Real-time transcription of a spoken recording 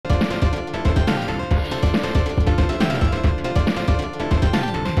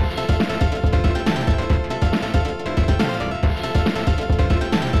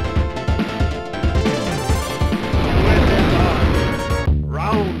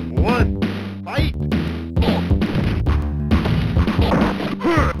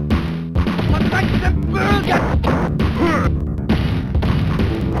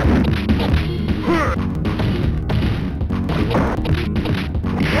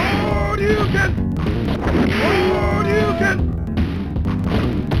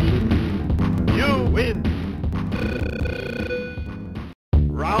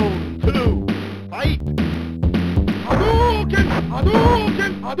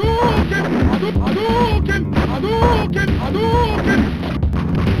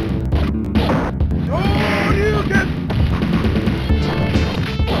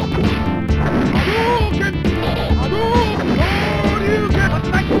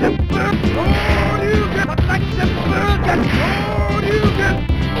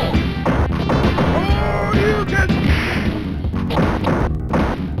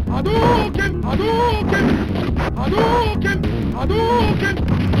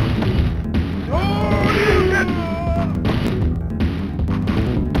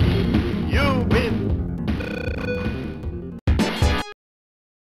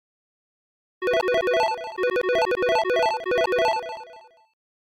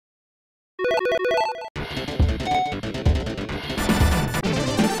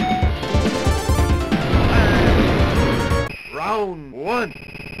Round one,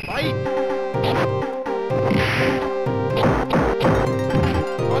 fight!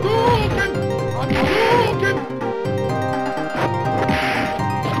 Hadouken! Hadouken! Shoryuken!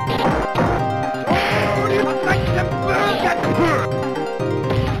 Attack the burger!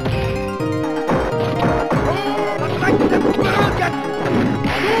 Attack the burger!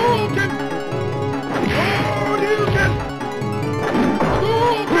 Hadouken! Shoryuken!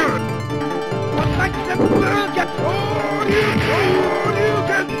 Hadouken! Attack the burger!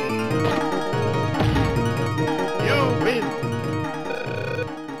 Shoryuken! You win!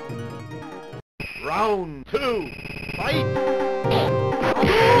 Round two, fight!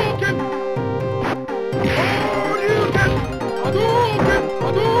 Hadouken! Shoryuken! Hadouken!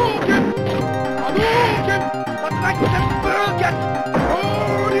 Hadouken! Hadouken! Attack the burger!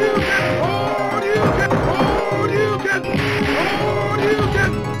 Shoryuken! Shoryuken! Shoryuken!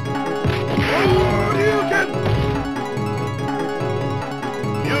 Shoryuken! Shoryuken!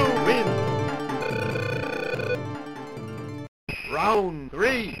 You win! Round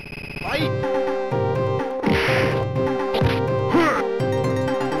three, fight!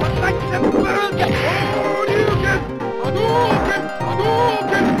 Attack the burger! Shoryuken! Hadouken!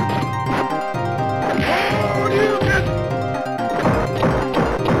 Hadouken! Shoryuken!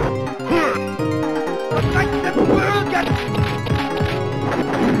 Attack the burger!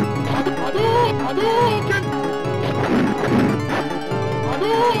 Hadouken! Hadouken!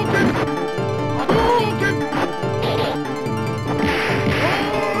 Hadouken! Hadouken!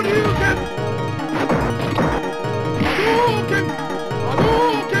 Shoryuken! Hadouken!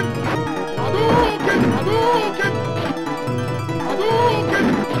 Hadouken! Hadouken! Hadouken! Hadouken!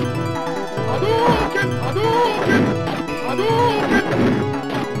 Hadouken! Hadouken! Hadouken!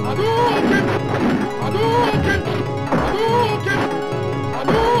 Hadouken! Hadouken! Hadouken!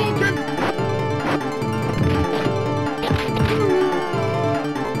 Hadouken!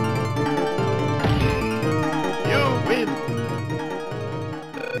 You win!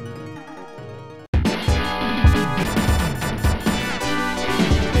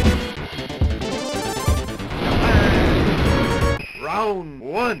 Round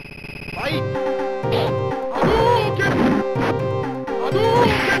one, fight! Hadouken!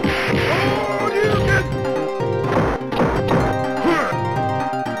 Hadouken! Shoryuken!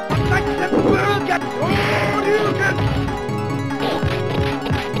 Attack the burger! Shoryuken!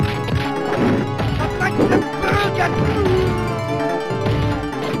 Attack the burger!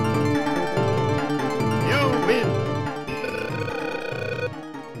 You win!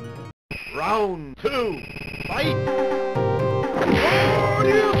 Round two, fight!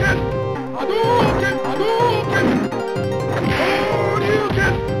 Shoryuken! Hadouken! Hadouken!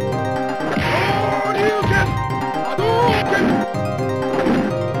 Shoryuken! Shoryuken! Hadouken!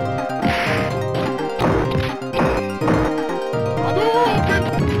 Hadouken!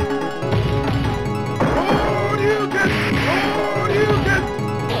 Shoryuken! Shoryuken!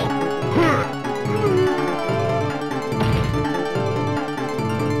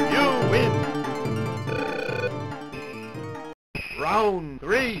 You win! Round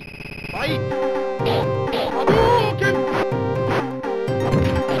three, fight! Hadouken!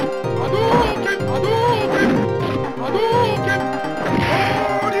 Hadouken! Hadouken! Hadouken!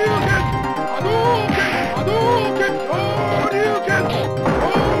 Shoryuken! Hadouken! Hadouken! Shoryuken!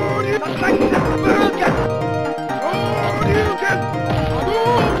 Shoryuken! Attack the burger! Shoryuken!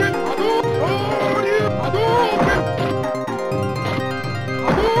 Hadouken! Hadouken!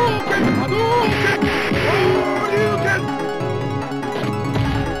 Hadouken! Hadouken! Hadouken! Shoryuken!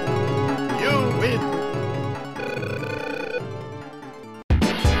 You win!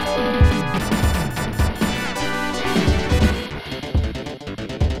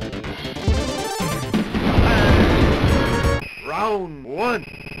 Round one,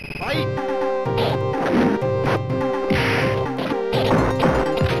 fight!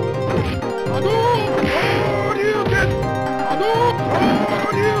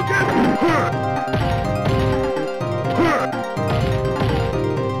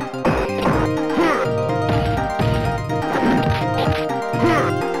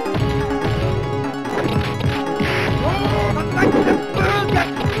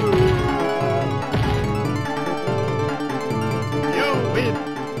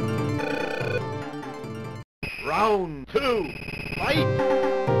 Round 2, fight!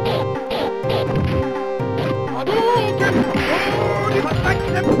 Hadouken!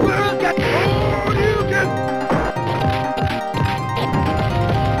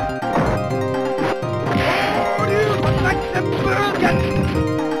 Hadouken!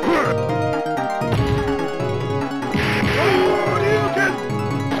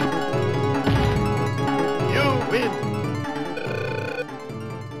 You win!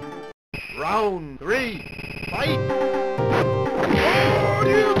 Round 3, fight!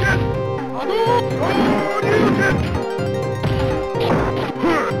 Hadouken! Hadouken!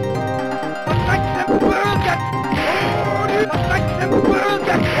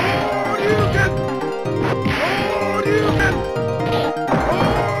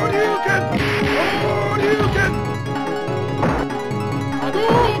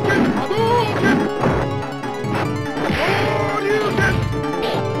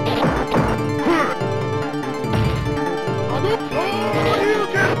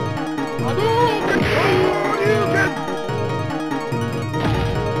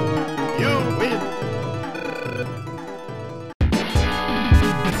 You win!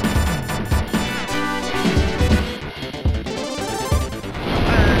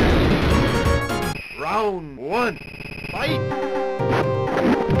 Round 1, fight!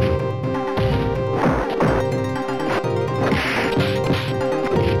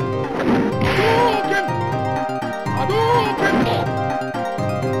 Hadouken! Hadouken!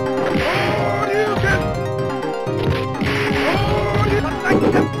 Hadouken!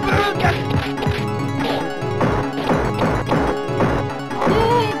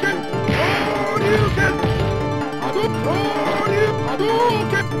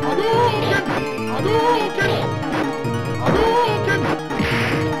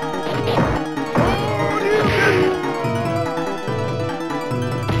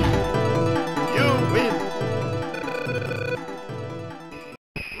 You win!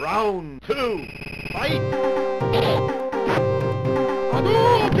 Round 2, fight! Hadouken!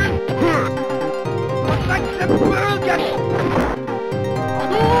 Hadouken! Hadouken!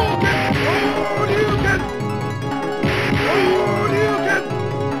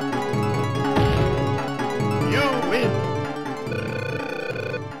 You win!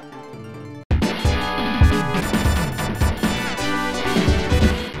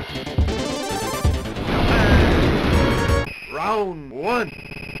 Round 1,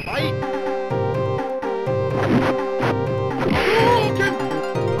 fight!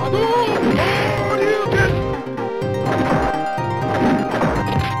 Hadouken! Hadouken! Hadouken!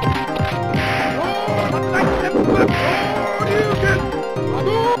 Round 2, fight!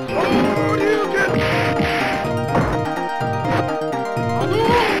 Hadouken! Hadouken! Hadouken! Hadouken!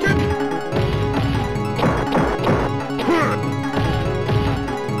 Hadouken!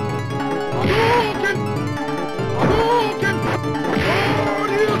 Hadouken!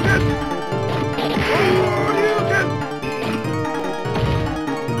 Hadouken! Hadouken! Hadouken! Hadouken!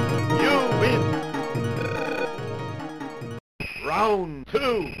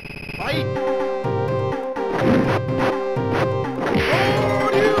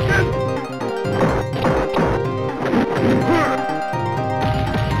 Hadouken! Hadouken!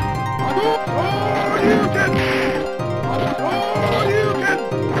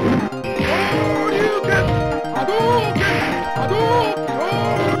 Hadouken! Hadouken!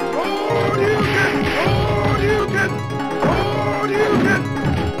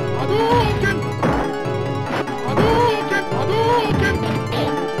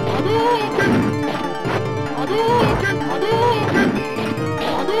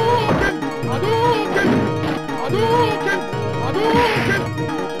 Hadouken! Hadouken!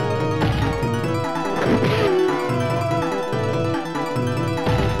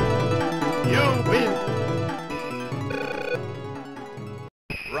 You win!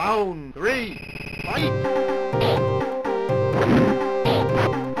 Round 3, fight!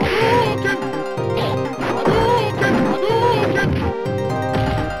 Hadouken! Hadouken! Hadouken! Hadouken! Hadouken!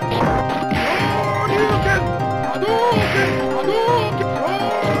 Hadouken! Hadouken!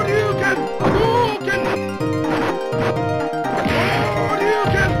 Hadouken! Hadouken!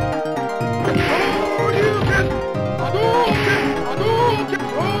 Hadouken!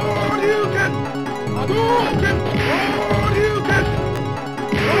 Hadouken! Hadouken! Hadouken! Hadouken! Hadouken!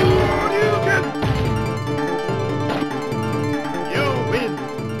 Hadouken!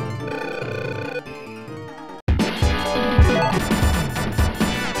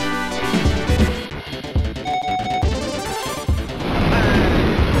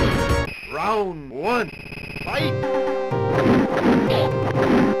 Round 1. Fight!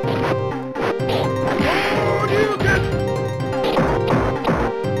 Hadouken!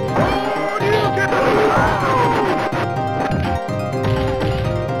 Hadouken!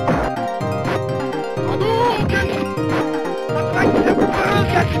 Hadouken! Nostrax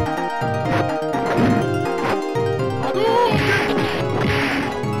Hadouken! Hadouken!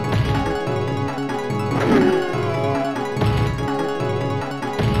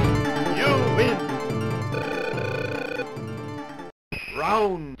 You win!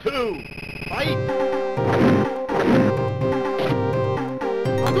 Round 2. Fight!